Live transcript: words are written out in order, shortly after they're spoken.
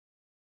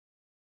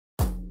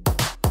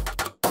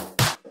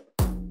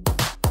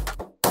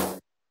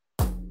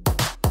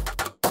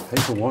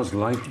Paper was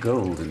like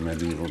gold in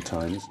medieval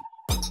times.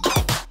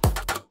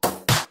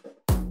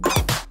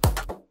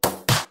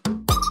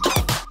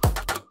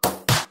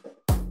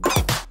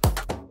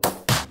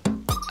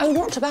 Oh,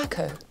 not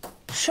tobacco,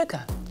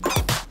 sugar.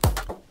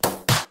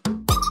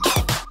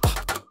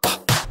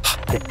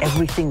 That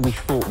everything we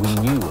thought we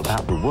knew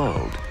about the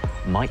world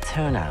might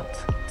turn out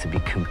to be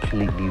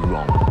completely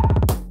wrong.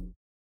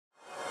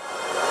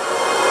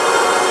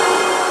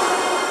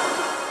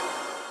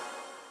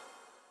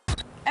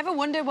 Ever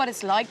wonder what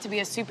it's like to be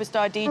a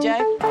superstar DJ?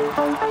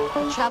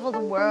 Travel the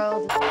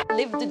world,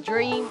 live the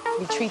dream,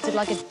 be treated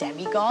like a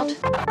demigod.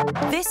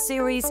 This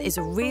series is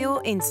a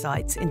real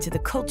insight into the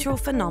cultural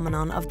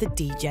phenomenon of the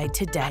DJ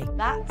today.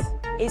 That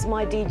is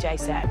my DJ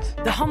set.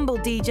 The humble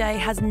DJ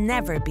has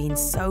never been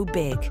so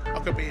big. I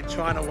could be in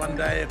China one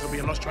day, I could be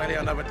in Australia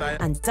another day.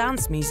 And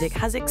dance music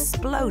has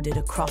exploded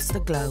across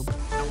the globe.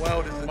 The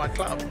world is my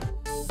club.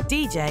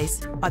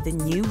 DJs are the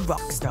new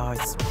rock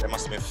stars. There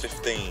must have been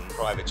 15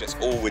 private jets,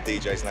 all with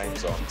DJs'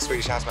 names on.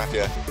 Swedish House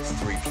Mafia,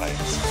 3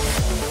 planes.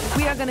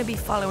 We are going to be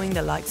following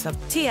the likes of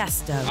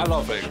Tiesto. I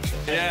love Vegas.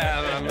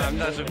 Yeah, I'm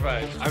not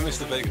surprised. I miss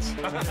the Vegas.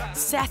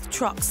 Seth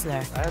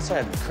Troxler. I also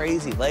had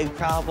crazy leg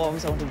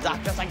problems. I went to the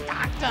doctor. I was like,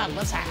 doctor,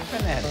 what's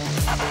happening?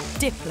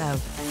 Diplo.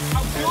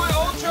 Pure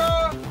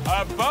Ultra!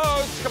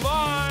 Boats, come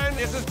on!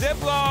 This is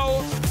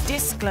Diplo!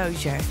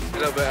 Disclosure. A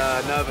little bit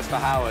nervous for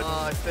Howard.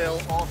 Oh, I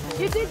feel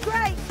awful. You did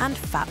great. And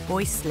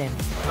Fatboy Slim.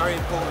 Very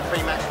important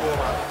pre-match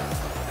warm-up.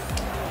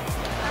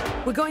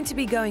 We're going to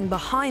be going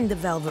behind the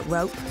velvet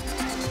rope.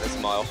 This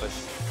is my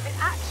office. It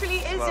actually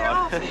is your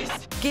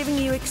office. Giving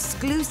you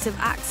exclusive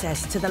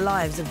access to the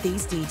lives of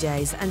these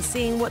DJs and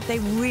seeing what they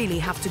really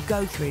have to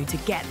go through to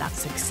get that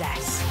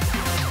success.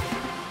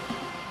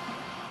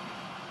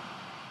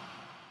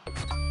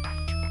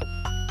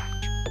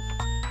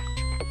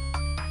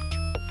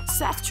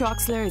 Seth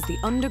Troxler is the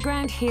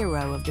underground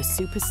hero of the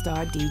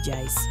Superstar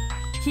DJs.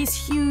 He's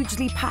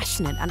hugely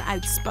passionate and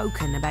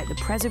outspoken about the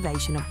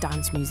preservation of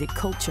dance music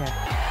culture.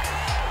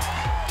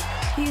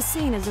 He is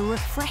seen as a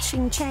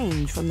refreshing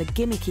change from the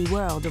gimmicky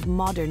world of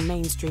modern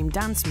mainstream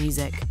dance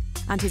music,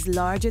 and his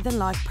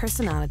larger-than-life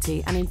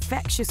personality and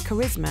infectious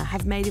charisma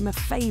have made him a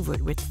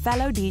favourite with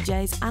fellow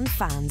DJs and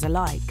fans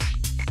alike.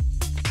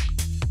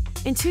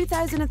 In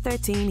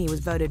 2013, he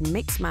was voted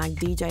Mixmag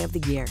DJ of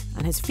the Year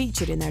and has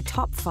featured in their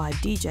top 5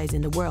 DJs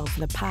in the world for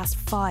the past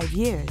 5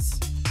 years.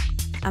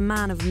 A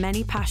man of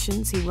many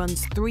passions, he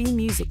runs 3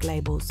 music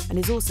labels and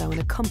is also an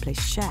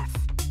accomplished chef.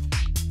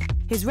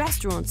 His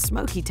restaurant,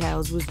 Smoky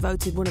Tails, was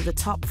voted one of the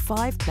top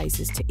 5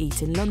 places to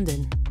eat in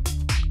London.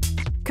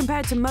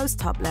 Compared to most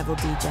top-level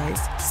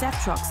DJs, Seth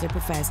Troxler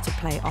prefers to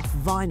play off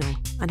vinyl,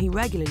 and he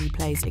regularly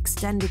plays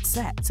extended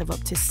sets of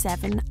up to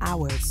 7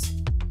 hours.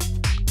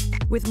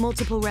 With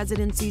multiple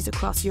residencies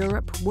across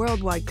Europe,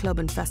 worldwide club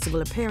and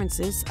festival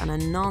appearances, and a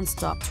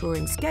non-stop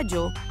touring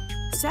schedule,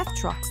 Seth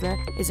Troxler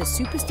is a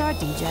superstar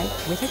DJ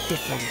with a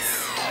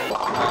difference.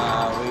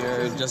 We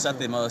were just at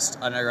the most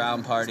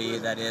underground party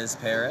that is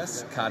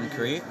Paris,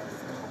 Concrete.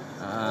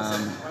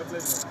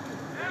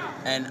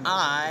 And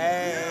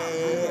I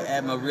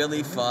am a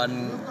really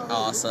fun,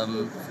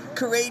 awesome,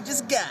 courageous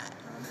guy.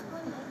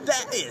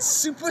 That is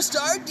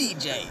Superstar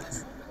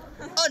DJs.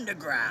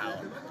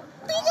 Underground.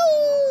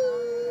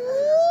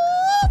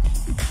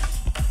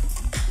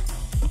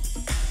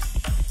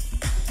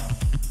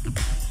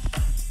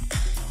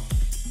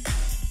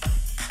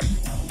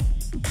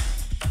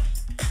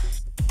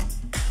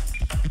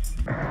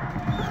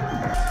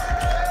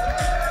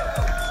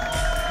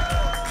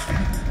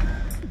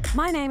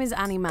 My name is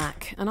Annie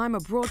Mack, and I'm a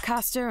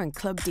broadcaster and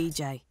club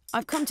DJ.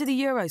 I've come to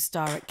the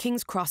Eurostar at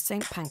King's Cross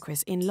St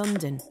Pancras in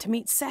London to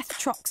meet Seth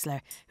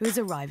Troxler, who is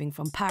arriving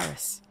from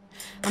Paris.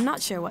 I'm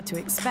not sure what to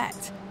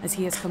expect, as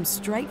he has come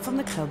straight from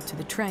the club to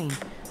the train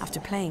after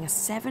playing a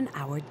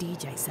 7-hour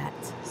DJ set.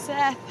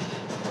 Seth.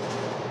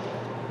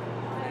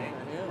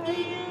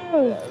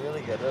 Yeah,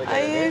 really good, really good. Are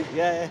you?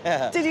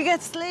 Yeah. Did you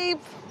get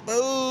sleep?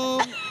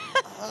 Boom!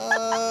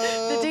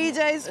 The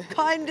DJ's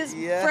kindest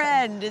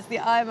friend is the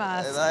eye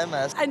mask. The eye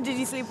mask. And did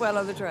you sleep well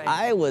on the train?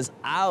 I was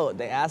out.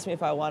 They asked me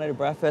if I wanted a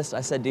breakfast.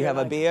 I said, do you have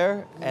a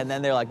beer? And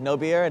then they're like, no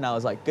beer. And I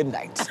was like, good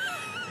night.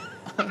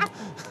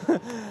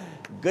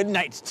 Good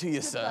night to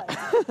you, sir.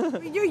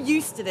 You're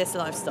used to this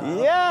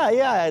lifestyle.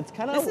 Yeah, it's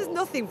kind of... This is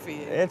nothing for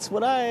you. It's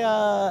what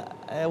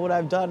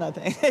I've done, I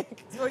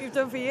think. It's what you've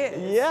done for years.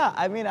 Yeah,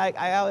 I mean, I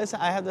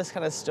have this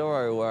kind of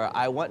story where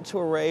I went to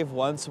a rave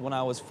once when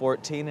I was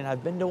 14, and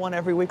I've been to one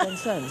every weekend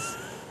since.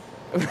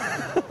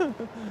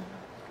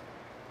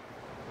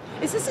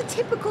 Is this a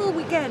typical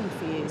weekend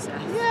for you, Seth?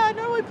 Yeah, I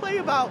normally play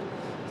about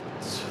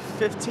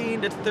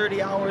 15 to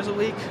 30 hours a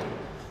week.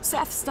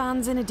 Seth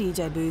stands in a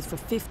DJ booth for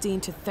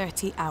 15 to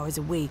 30 hours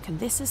a week, and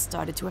this has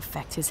started to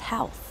affect his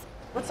health.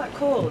 What's that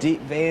called?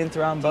 Deep vein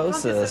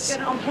thrombosis.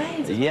 Get it on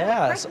planes.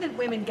 Yeah. Pregnant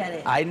women get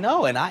it. I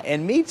know,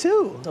 and me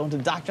too. So the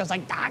doctor was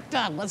like,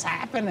 doctor, what's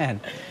happening?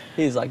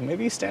 He's like,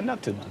 maybe you stand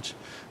up too much.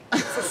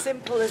 It's as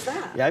simple as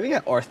that. Yeah, I even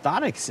got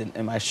orthotics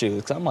in my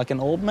shoes, because I'm like an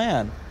old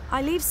man.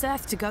 I leave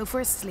Seth to go for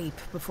a sleep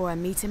before I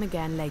meet him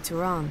again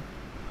later on.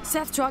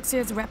 Seth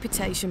Troxler's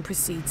reputation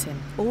precedes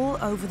him. All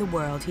over the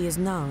world, he is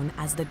known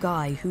as the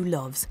guy who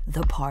loves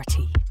the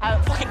party.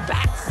 Fucking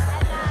bats!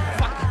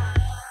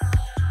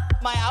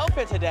 Fuck. My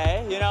outfit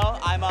today, you know,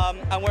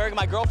 I'm wearing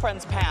my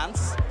girlfriend's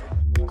pants.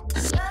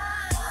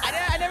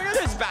 I never knew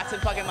there was bats in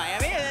fucking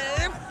Miami.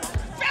 They're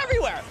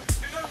everywhere.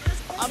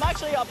 I'm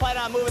actually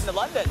planning on moving to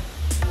London.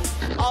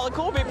 All the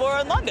cool people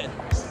are in London.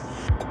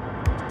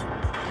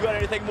 You got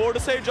anything more to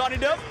say, Johnny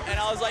Depp? And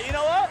I was like, you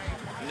know what?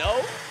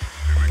 No.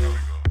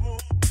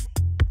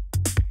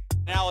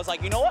 And I was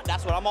like, you know what?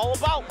 That's what I'm all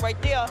about right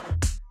there.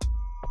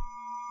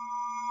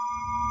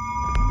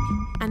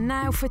 And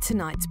now for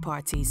tonight's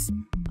parties.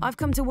 I've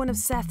come to one of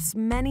Seth's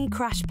many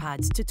crash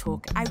pads to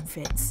talk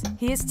outfits.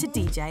 He is to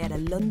DJ at a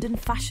London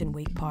Fashion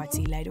Week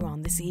party later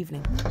on this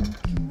evening.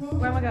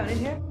 Where am I going, in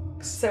here?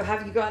 So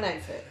have you got an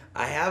outfit?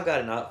 I have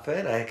got an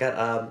outfit. I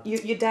got,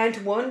 You're down to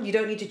one? You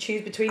don't need to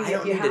choose between I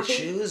don't need to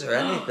choose or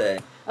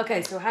anything.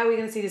 Okay, so how are we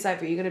going to see this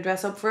outfit? Are you going to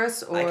dress up for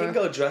us? Or... I can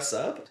go dress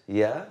up.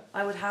 Yeah.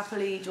 I would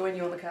happily join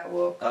you on the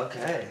catwalk.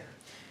 Okay.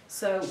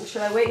 So,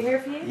 should I wait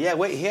here for you? Yeah,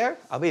 wait here.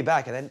 I'll be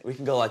back, and then we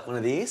can go like one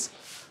of these.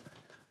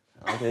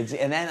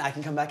 And then I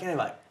can come back in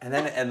and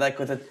then and like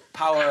with the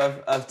power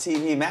of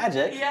TV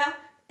magic. Yeah.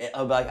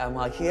 I'll be like, I'm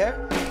like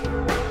here.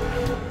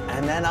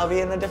 And then I'll be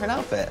in a different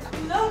outfit.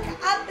 Look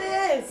at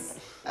this!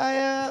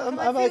 Can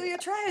I feel your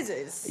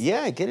trousers?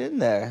 Yeah, get in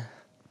there.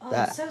 Oh,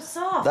 it's so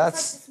soft.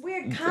 That's it's like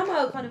this weird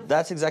camo kind of...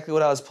 That's exactly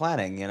what I was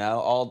planning, you know,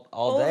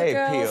 all day.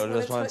 People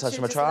just want to touch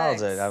my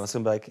trousers. I was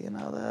going to be like, you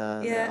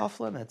know, they're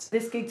off limits.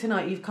 This gig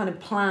tonight, you've kind of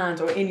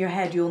planned, or in your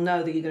head, you'll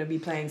know that you're going to be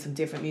playing some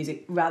different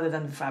music rather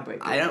than the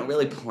fabric. I don't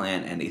really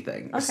plan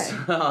anything. Okay.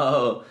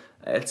 So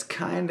it's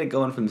kind of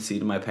going from the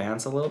seat of my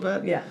pants a little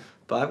bit. Yeah.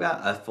 But I've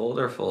got a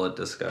folder full of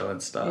disco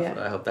and stuff, Yeah. and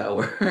I hope that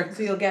works.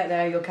 So you'll get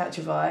there, you'll catch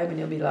a vibe, and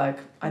you'll be like,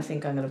 I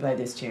think I'm going to play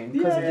this tune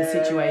because of the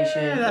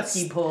situation, the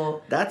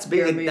people. That's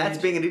being a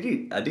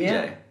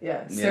DJ.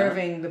 Yeah.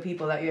 Serving the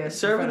people that you're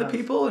serving the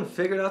people and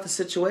figuring out the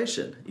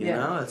situation. You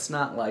know, it's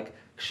not like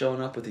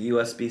showing up with a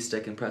USB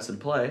stick and press and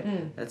play.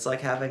 It's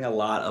like having a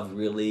lot of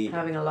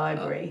having a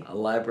library, a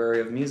library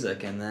of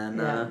music, and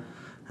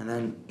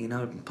then you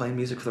know, playing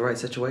music for the right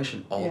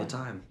situation all the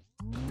time.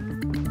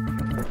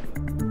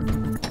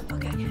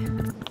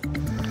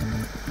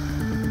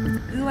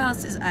 Who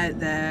else is out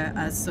there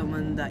as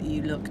someone that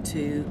you look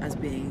to as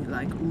being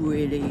like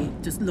really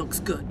just looks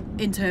good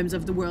in terms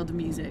of the world of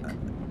music?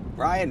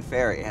 Brian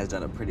Ferry has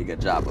done a pretty good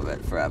job of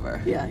it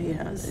forever. Yeah, he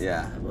has.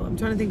 Yeah. Well, I'm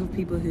trying to think of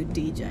people who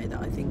DJ that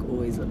I think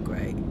always look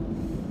great.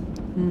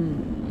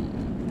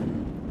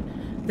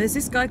 There's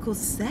this guy called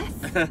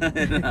Seth.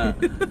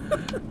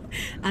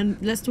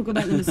 And let's talk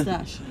about the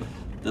moustache.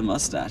 The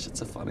mustache,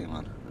 it's a funny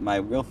one. My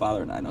real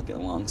father and I don't get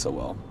along so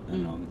well.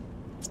 And,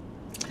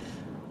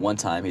 one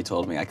time he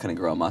told me I couldn't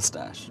grow a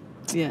mustache.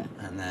 Yeah.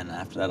 And then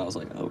after that I was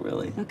like, oh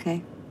really?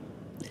 Okay.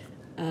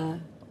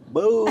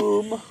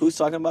 Boom! Who's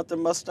talking about their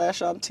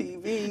mustache on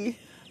TV?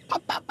 Pow,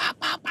 pow, pow,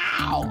 pow,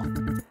 pow!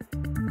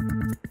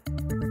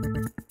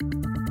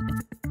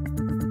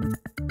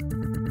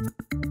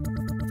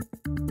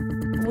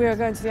 We are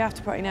going to the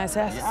after party now,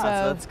 Seth.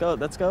 Yeah, so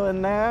let's go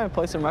in there and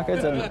play some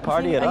records and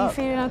party it up. Are you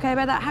feeling okay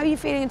about that? How are you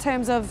feeling in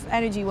terms of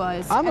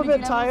energy-wise? I'm a bit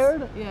levels?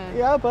 tired.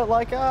 Yeah. But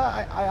like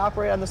I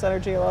operate on this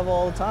energy level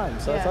all the time,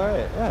 so it's all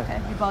right. Yeah.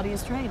 Okay, your body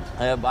is trained.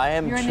 I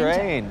am You're a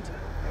trained.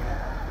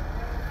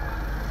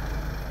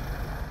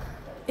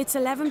 It's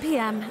 11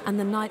 p.m. and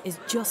the night is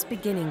just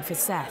beginning for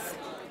Seth.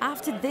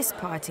 After this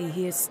party,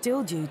 he is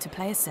still due to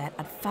play a set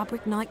at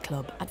Fabric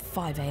nightclub at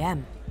 5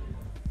 a.m.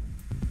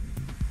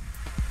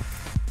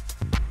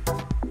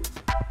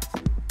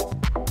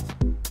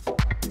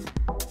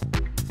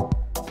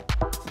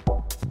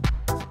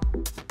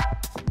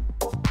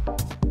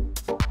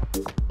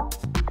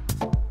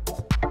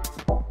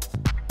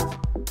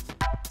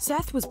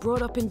 Seth was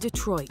brought up in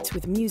Detroit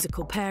with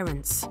musical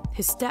parents.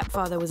 His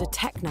stepfather was a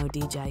techno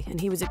DJ,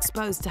 and he was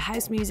exposed to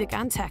house music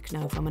and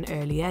techno from an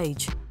early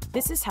age.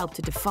 This has helped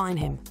to define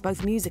him,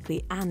 both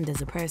musically and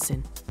as a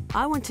person.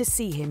 I want to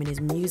see him in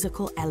his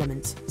musical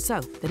element. So,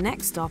 the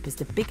next stop is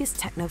the biggest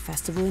techno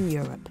festival in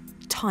Europe,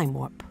 Time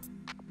Warp.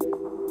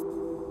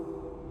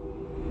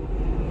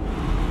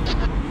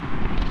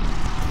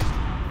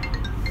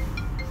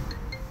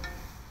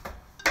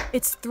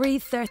 It's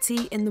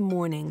 3:30 in the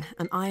morning,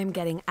 and I am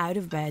getting out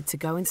of bed to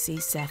go and see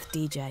Seth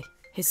DJ.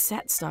 His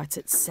set starts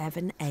at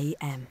 7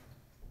 a.m.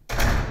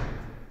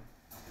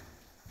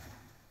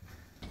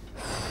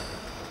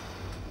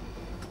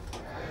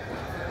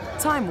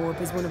 Time Warp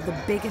is one of the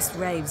biggest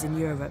raves in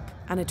Europe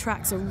and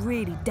attracts a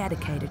really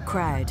dedicated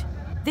crowd.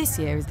 This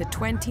year is the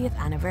 20th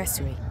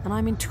anniversary, and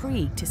I'm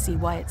intrigued to see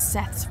why it's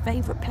Seth's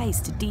favourite place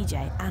to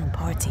DJ and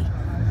party.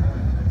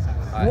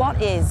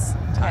 What is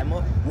Time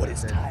Warp? What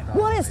is Time Warp?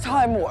 What is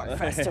Time Warp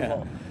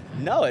Festival?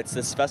 No, it's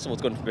this festival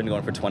that's been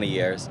going for 20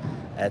 years.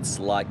 It's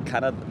like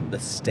kind of the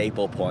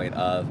staple point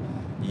of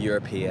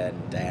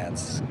European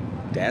dance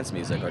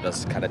music, or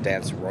just kind of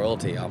dance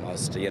royalty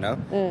almost, you know?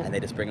 And they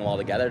just bring them all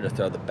together to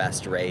throw the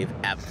best rave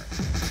ever.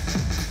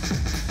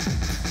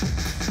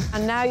 And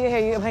And now you're here,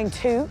 you're playing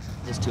 2?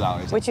 Just 2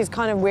 hours. Which is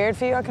kind of weird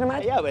for you, I can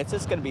imagine. Yeah, but it's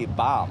just gonna be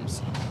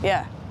bombs.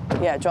 Yeah,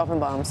 yeah, dropping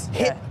bombs.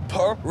 Hit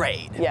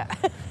parade. Yeah.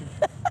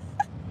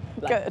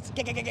 Good.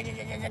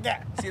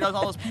 See those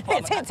all those people?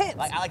 Hits.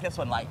 Like, I like this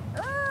one, like.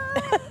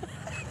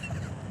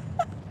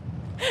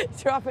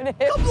 Dropping a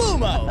hit.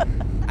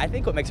 Kablumo! I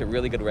think what makes a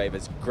really good rave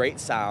is great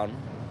sound,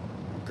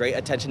 great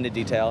attention to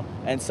detail,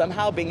 and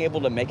somehow being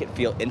able to make it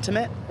feel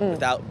intimate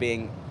without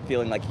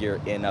feeling like you're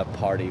in a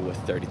party with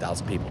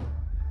 30,000 people.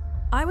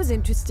 I was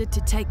interested to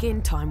take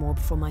in Time Warp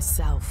for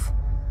myself.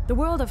 The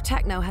world of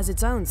techno has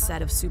its own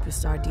set of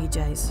superstar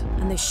DJs,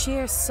 and the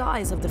sheer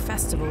size of the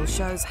festival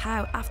shows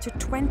how, after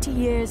 20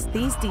 years,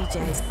 these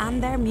DJs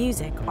and their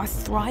music are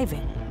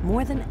thriving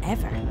more than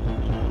ever.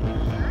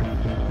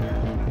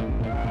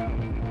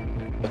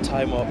 The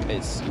Time Up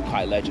is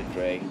quite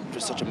legendary.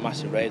 For such a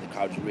massive rave, the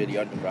crowd's really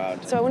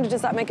underground. So I wonder,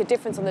 does that make a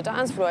difference on the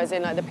dance floor, as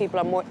in like the people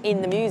are more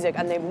in the music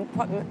and they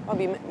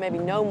probably maybe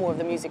know more of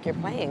the music you're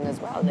playing as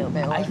well a little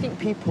bit? Or... I think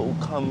people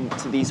come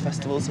to these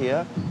festivals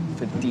here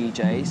for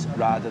DJs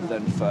rather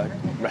than for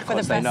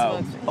records they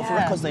know. Or for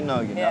records they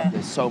know, you know.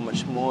 There's so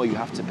much more you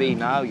have to be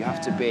now. You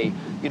have to be,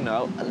 you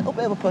know, a little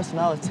bit of a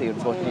personality,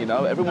 unfortunately, you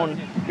know. Everyone,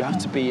 you have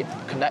to be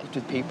connect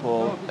with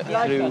people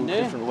through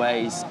different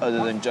ways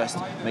other than just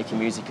making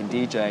music and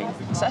DJing.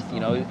 Seth, you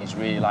know, is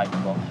really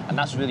likable, and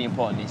that's really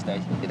important these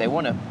days. They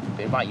want to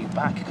invite you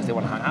back because they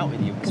want to hang out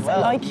with you as well.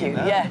 They like you,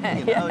 know? yeah.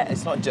 You know,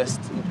 it's not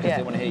just because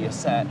they want to hear your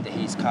set.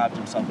 He's carved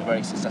himself a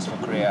very successful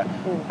career,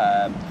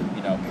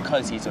 you know,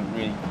 because he's a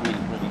really good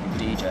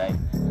DJ.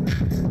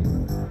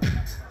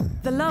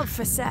 The love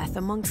for Seth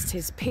amongst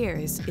his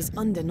peers is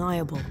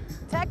undeniable.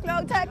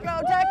 Techno!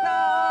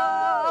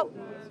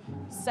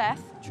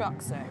 Seth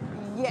Troxler.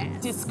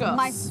 Yes. Discuss.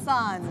 My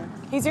son.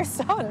 He's your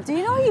son? Do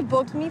you know he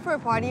booked me for a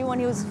party when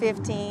he was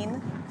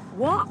 15?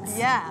 What?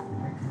 Yeah.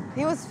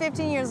 He was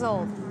 15 years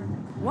old.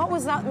 What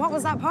was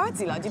that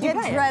party like? Did you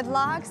play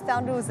dreadlocks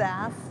down to his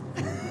ass.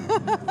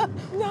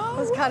 No. It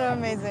was kind of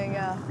amazing,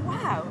 yeah.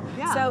 Wow.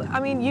 Yeah. So, I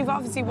mean, you've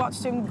obviously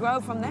watched him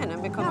grow from then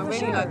and become a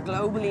really like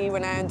globally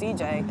renowned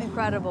DJ.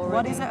 Incredible, really.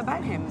 What is it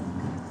about him?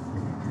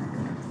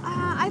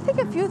 I think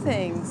a few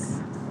things.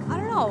 I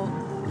don't know.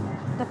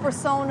 The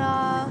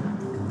persona,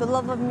 the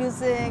love of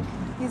music.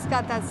 He's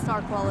got that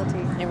star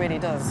quality. He really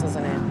does,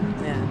 doesn't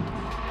he? Yeah.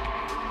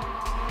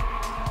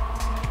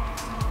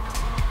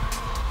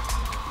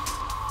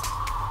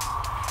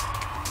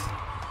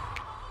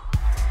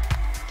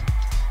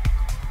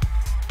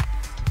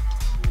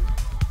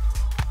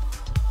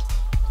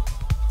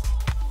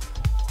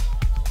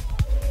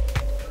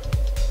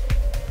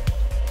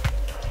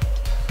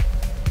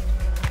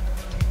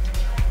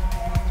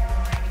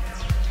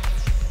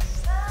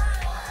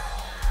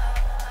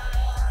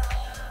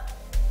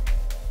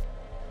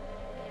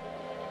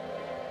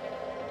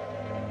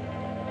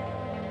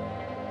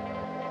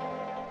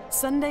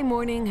 Sunday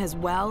morning has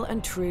well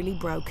and truly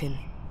broken.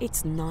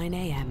 It's 9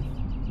 a.m.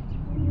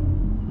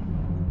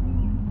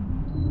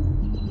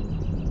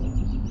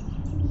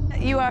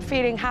 You are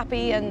feeling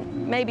happy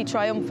and maybe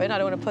triumphant. I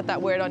don't want to put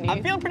that word on you.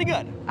 I'm feeling pretty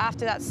good.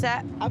 After that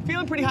set? I'm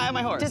feeling pretty high on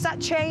my horse. Does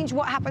that change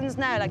what happens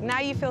now? Like now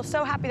you feel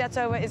so happy that's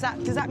over. Does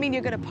that mean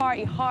you're going to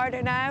party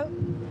harder now?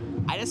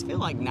 I just feel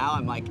like now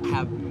I'm like,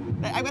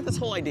 I've got this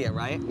whole idea,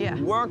 right? Yeah.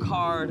 Work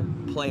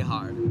hard, play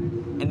hard.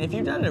 And if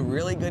you've done a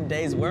really good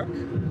day's work,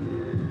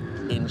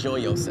 enjoy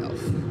yourself.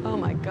 Oh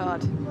my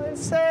God.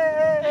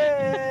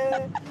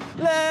 Say,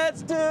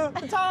 let's do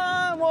the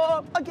time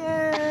warp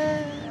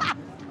again.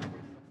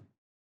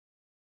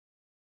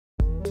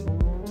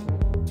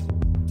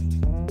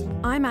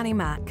 I'm Annie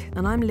Mac,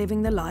 and I'm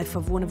living the life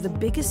of one of the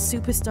biggest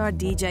superstar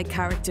DJ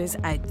characters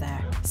out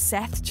there,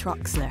 Seth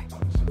Troxler.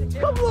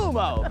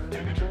 Kablumo!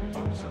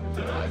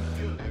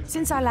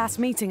 Since our last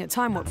meeting at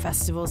Time Warp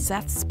Festival,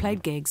 Seth's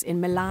played gigs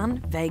in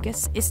Milan,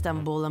 Vegas,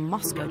 Istanbul and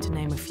Moscow, to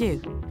name a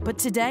few. But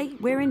today,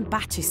 we're in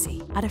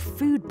Battersea at a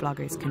food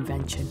bloggers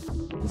convention.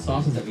 The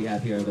sauces that we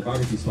have here, the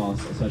barbecue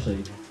sauce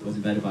especially, was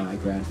invented by my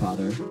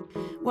grandfather.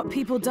 What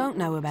people don't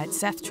know about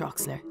Seth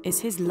Troxler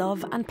is his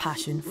love and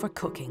passion for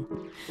cooking.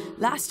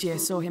 Last year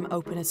saw him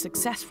open a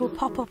successful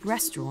pop-up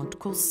restaurant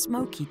called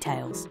Smoky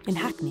Tales in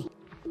Hackney.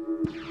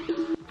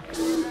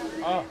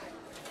 Oh.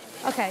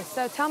 Okay,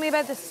 so tell me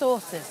about the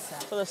sauces,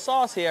 Seth. So the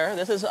sauce here,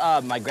 this is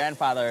my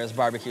grandfather's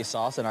barbecue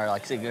sauce and our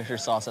like signature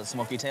sauce at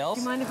Smoky Tales.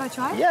 Do you mind if I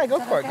try it? Yeah, go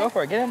for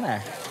it, get in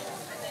there.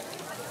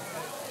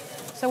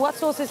 So what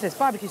sauce is this?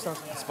 Barbecue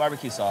sauce? It's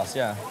barbecue sauce,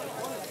 yeah.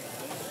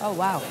 Oh,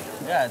 wow.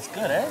 Yeah, it's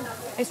good, eh?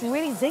 It's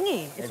really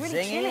zingy. It's really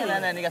zingy, chilly.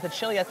 and then you got the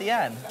chili at the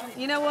end.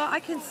 You know what? I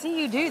can see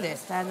you do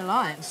this down the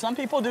line. Some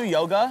people do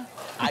yoga.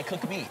 I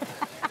cook meat.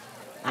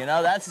 You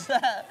know, that's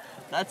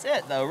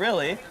it, though,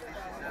 really.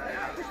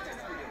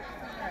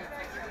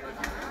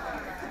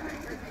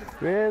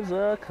 Ribs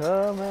are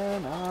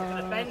coming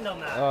on.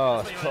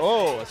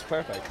 Oh, it's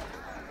perfect.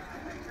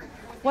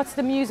 What's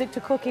the music to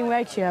cooking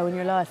ratio in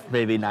your life?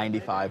 Maybe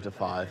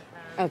 95-5.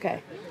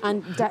 Okay.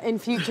 And in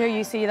future,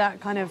 you see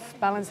that kind of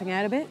balancing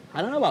out a bit?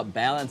 I don't know about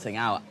balancing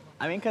out.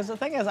 I mean, because the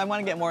thing is, I want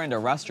to get more into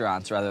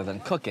restaurants rather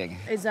than cooking.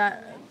 Is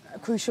that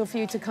that crucial for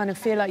you to kind of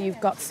feel like you've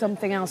got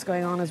something else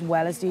going on as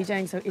well as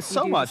DJing? So, if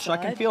so much, I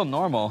can feel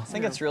normal. I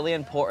think it's really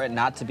important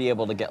not to be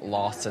able to get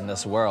lost in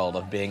this world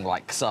of being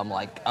like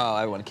oh,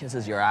 everyone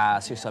kisses your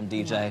ass, you're some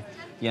DJ.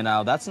 You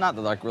know, that's not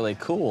like really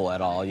cool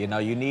at all. You know,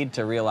 you need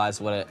to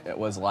realize what it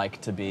was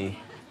like to be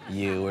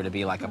you or to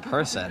be like a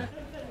person.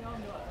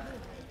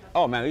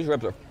 Oh man, these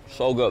ribs are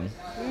so good.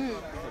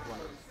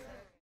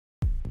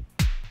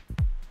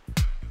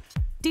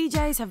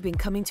 DJs have been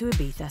coming to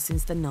Ibiza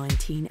since the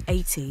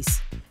 1980s.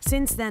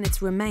 Since then,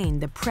 it's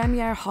remained the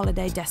premier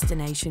holiday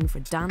destination for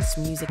dance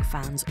music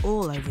fans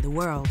all over the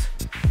world.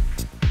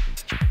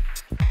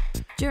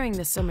 During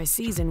the summer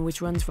season,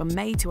 which runs from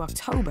May to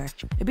October,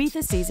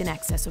 Ibiza sees in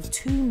excess of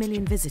 2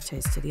 million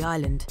visitors to the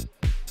island.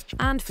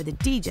 And for the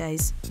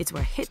DJs, it's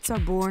where hits are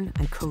born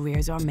and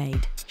careers are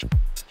made.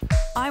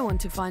 I want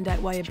to find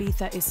out why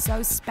Ibiza is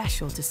so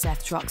special to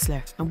Seth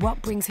Troxler and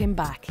what brings him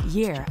back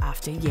year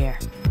after year.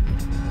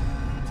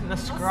 To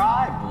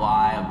describe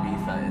why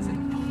Ibiza is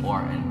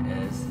important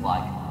is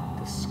like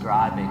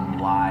describing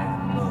why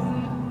the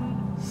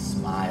moon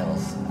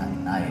smiles at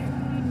night.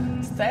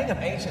 It's a thing of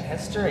ancient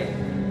history.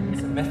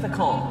 It's a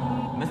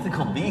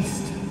mythical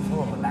beast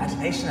full of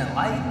imagination and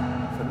light.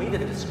 For me to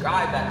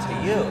describe that to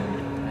you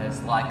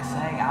is like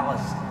saying I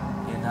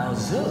was, you know,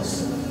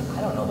 Zeus.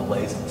 I don't know the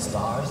ways of the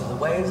stars or the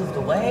ways of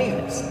the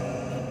waves,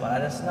 but I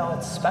just know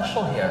it's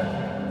special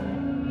here.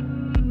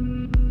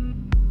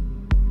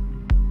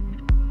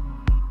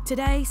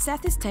 Today,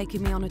 Seth is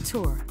taking me on a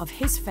tour of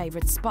his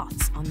favourite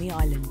spots on the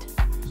island.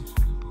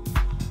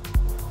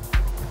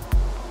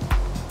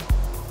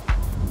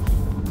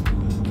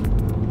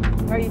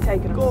 Where are you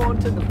taking us? Going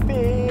to the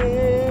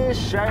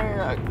fish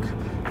shack.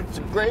 It's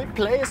a great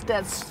place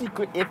that's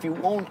secret if you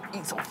want to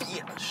eat some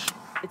fish.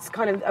 It's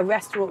kind of a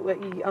restaurant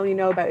that you only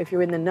know about if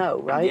you're in the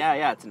know, right?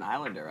 Yeah, it's an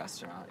islander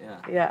restaurant, yeah.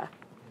 Yeah.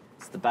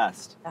 It's the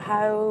best.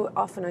 How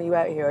often are you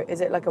out here? Is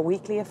it like a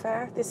weekly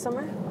affair this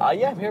summer?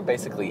 Yeah, I'm here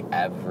basically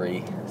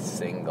every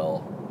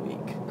single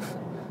week.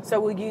 So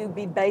will you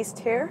be based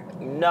here?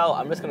 No,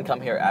 I'm just gonna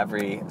come here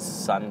every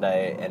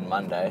Sunday and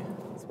Monday.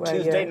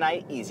 Tuesday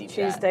night, EasyJet.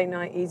 Tuesday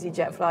night,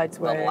 EasyJet flights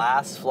where... The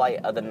last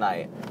flight of the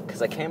night.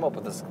 Because I came up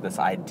with this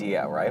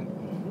idea, right?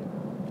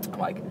 I'm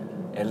like,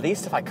 at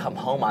least if I come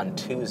home on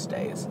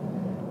Tuesdays,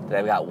 then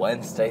I've got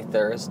Wednesday,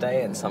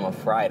 Thursday, and some of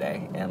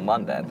Friday in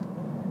London.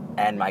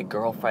 And my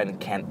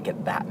girlfriend can't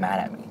get that mad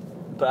at me.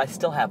 But I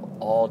still have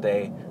all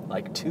day,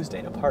 like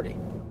Tuesday to party.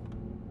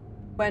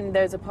 When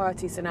there's a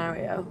party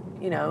scenario,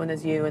 you know, and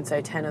there's you and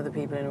say 10 other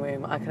people in a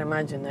room, I can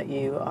imagine that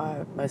you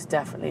are most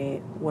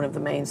definitely one of the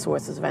main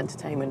sources of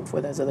entertainment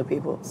for those other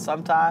people.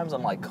 Sometimes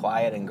I'm like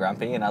quiet and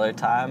grumpy, and other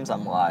times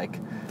I'm like,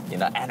 you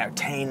know,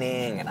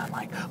 entertaining, and I'm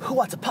like, who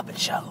wants a puppet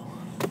show?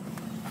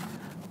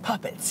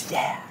 Puppets,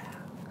 yeah.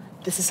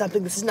 This is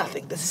something, this is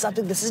nothing. This is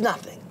something, this is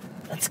nothing.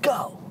 Let's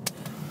go.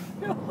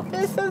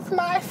 This is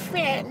my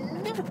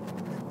friend.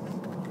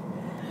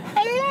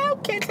 Hello,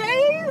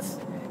 kitties.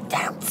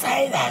 Don't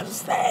say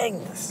those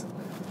things.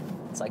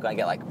 It's like when I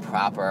get like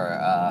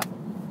proper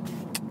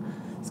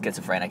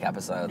schizophrenic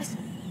episodes.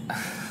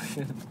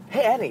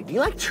 Hey, Annie, do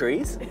you like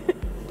trees?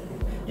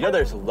 You know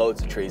there's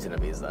loads of trees in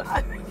Ibiza.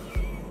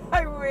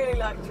 I really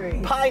like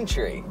trees. Pine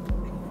tree.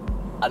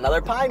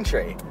 Another pine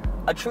tree.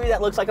 A tree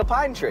that looks like a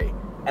pine tree.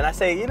 And I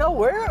say, you know,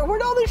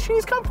 where'd all these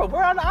trees come from?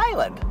 We're on an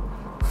island.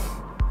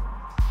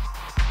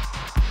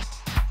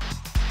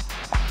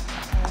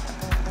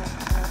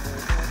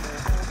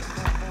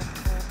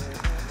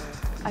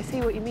 I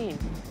see what you mean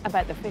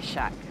about the fish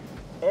shack.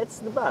 It's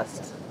the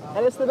best.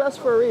 And it's the best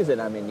for a reason.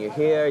 I mean, you're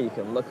here, you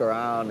can look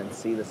around and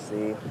see the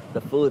sea. The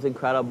food's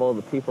incredible,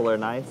 the people are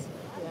nice.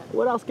 Yeah.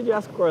 What else could you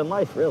ask for in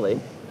life, really?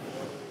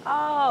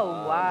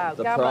 Oh, wow.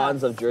 The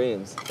prawns of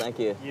dreams. Thank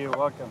you. You're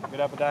welcome. Good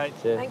appetite.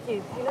 Cheers. Thank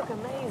you. You look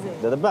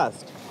amazing. They're the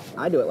best.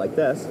 I do it like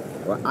this,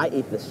 where I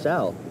eat the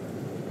shell.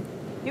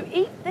 You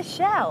eat the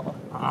shell?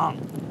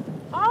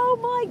 Oh,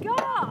 my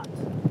God.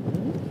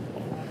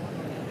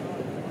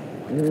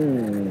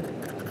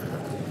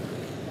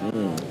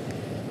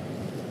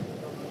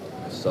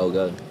 So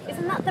good.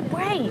 Isn't that the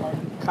brain?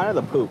 Kind of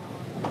the poop.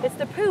 It's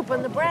the poop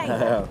and the brain.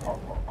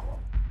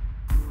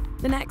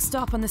 The next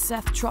stop on the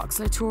Seth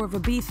Troxler tour of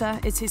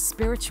Ibiza is his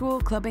spiritual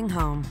clubbing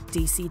home,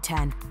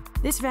 DC-10.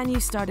 This venue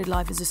started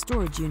life as a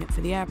storage unit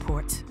for the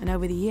airport, and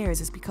over the years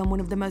has become one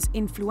of the most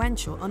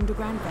influential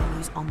underground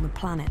venues on the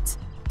planet.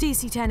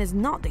 DC-10 is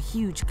not the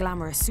huge,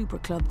 glamorous super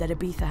club that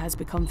Ibiza has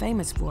become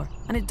famous for,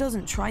 and it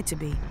doesn't try to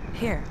be.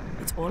 Here,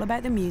 it's all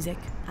about the music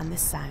and the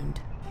sound.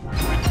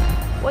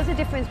 What's the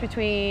difference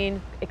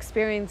between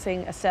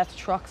experiencing a Seth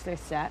Troxler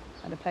set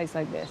at a place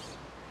like this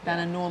than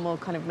a normal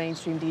kind of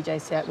mainstream DJ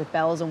set with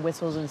bells and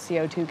whistles and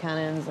CO2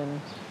 cannons and...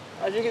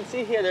 As you can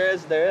see here,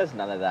 there is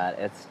none of that.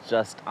 It's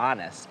just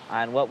honest.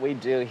 And what we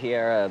do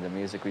here, the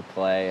music we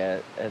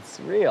play, it's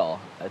real.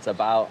 It's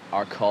about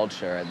our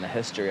culture and the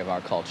history of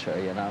our culture,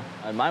 you know?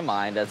 In my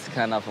mind, it's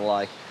kind of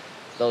like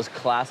those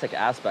classic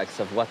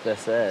aspects of what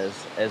this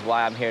is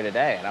why I'm here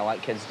today, and I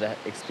want kids to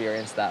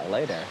experience that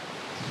later.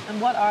 And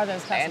what are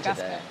those classic And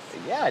today.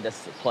 aspects? Yeah,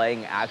 just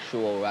playing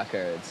actual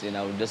records, you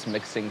know, just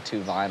mixing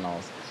two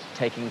vinyls,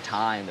 taking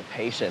time, the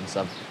patience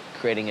of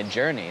creating a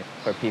journey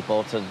for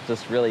people to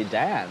just really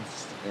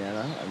dance, you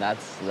know? And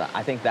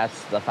I think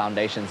that's the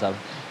foundations of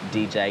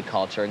DJ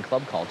culture and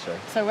club culture.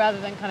 So rather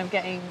than kind of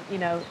getting, you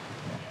know,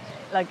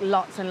 like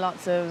lots and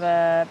lots of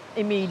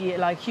immediate,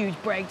 like huge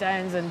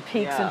breakdowns and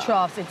peaks and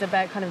troughs, it's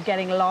about kind of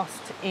getting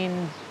lost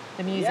in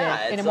the music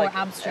in a more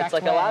abstract way.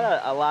 It's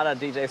like a lot of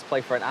DJs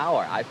play for an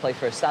hour. I play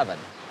for 7.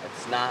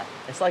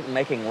 It's like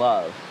making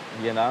love,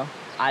 you know?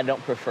 I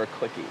don't prefer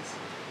quickies.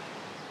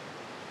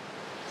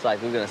 It's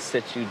like, we're gonna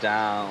sit you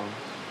down,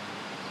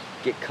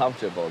 get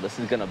comfortable. This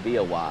is gonna be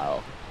a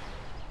while.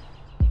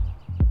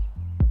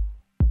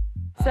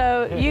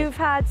 So you've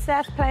had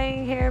Seth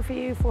playing here for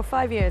you for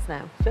 5 years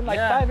now? It's been like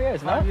 5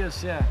 years, no? 5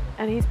 years, yeah.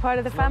 And he's part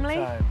of the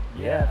family?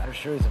 Yeah, for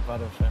sure he's a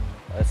part of the family.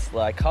 It's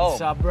like home.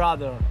 It's our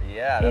brother.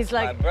 Yeah, that's He's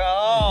like, my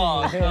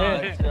bro.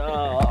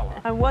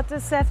 And what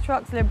does Seth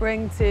Troxler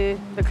bring to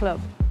the club?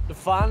 The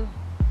fun,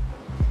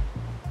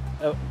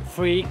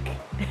 freak,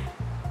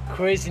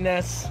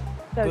 craziness,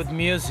 good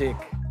music.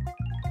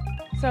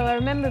 So I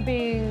remember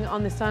being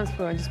on this dance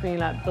floor and just being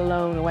like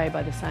blown away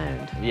by the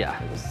sound. Yeah.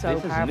 It was so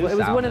powerful. It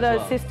was one of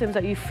those systems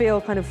that you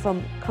feel kind of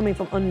coming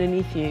from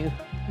underneath you.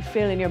 You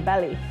feel in your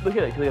belly. Look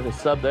at the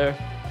sub there.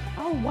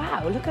 Oh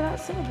wow, look at that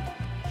sub.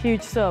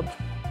 Huge sub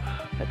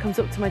that comes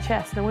up to my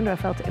chest. No wonder I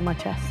felt it in my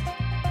chest.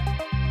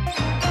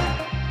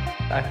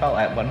 I felt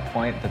at one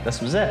point that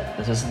this was it.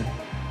 This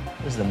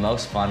is the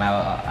most fun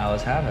I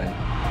was having.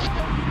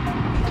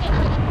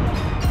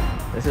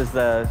 This is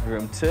the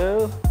room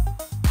 2.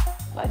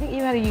 I think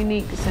you had a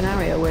unique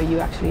scenario where you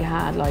actually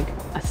had like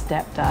a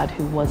stepdad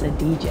who was a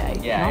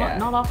DJ. Yeah,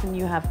 Not often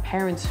you have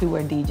parents who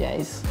were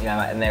DJs.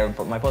 Yeah, and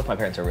both my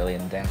parents are really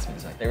into dance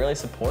music. They really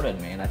supported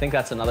me, and I think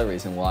that's another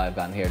reason why I've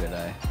gotten here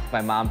today.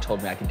 My mom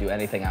told me I could do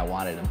anything I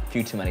wanted a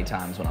few too many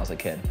times when I was a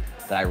kid,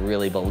 that I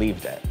really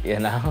believed it, you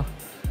know?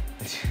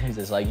 She's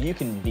just like, you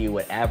can be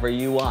whatever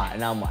you want.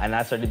 And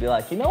I started to be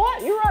like, you know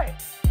what, you're right.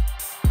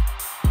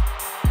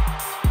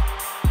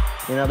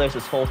 You know, there's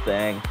this whole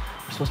thing,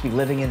 we're supposed to be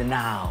living in the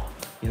now,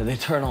 you know, the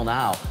eternal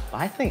now. But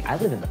I think I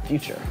live in the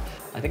future.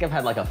 I think I've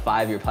had like a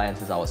 5-year plan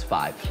since I was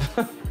 5.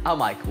 I'm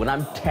like, when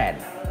I'm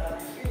 10,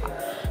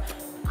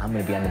 I'm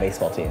gonna be on the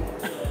baseball team.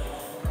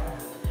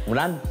 When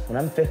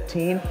I'm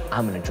 15,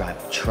 I'm gonna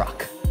drive a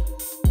truck.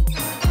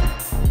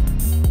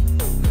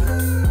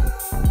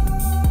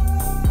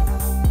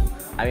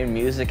 I mean,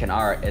 music and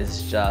art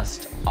is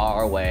just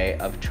our way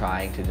of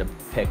trying to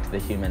depict the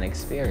human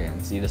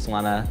experience. You just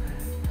wanna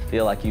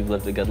feel like you've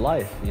lived a good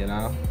life, you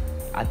know?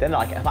 At the end,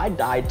 like, if I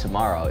died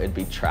tomorrow, it'd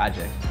be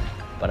tragic,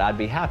 but I'd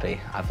be happy.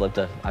 I've lived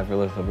a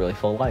really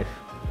full life.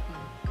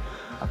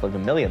 I've lived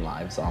 1 million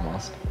lives,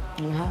 almost.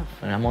 You have.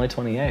 And I'm only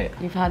 28.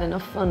 You've had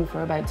enough fun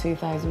for about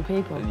 2,000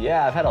 people.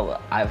 Yeah,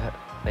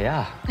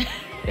 yeah,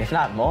 if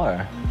not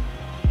more.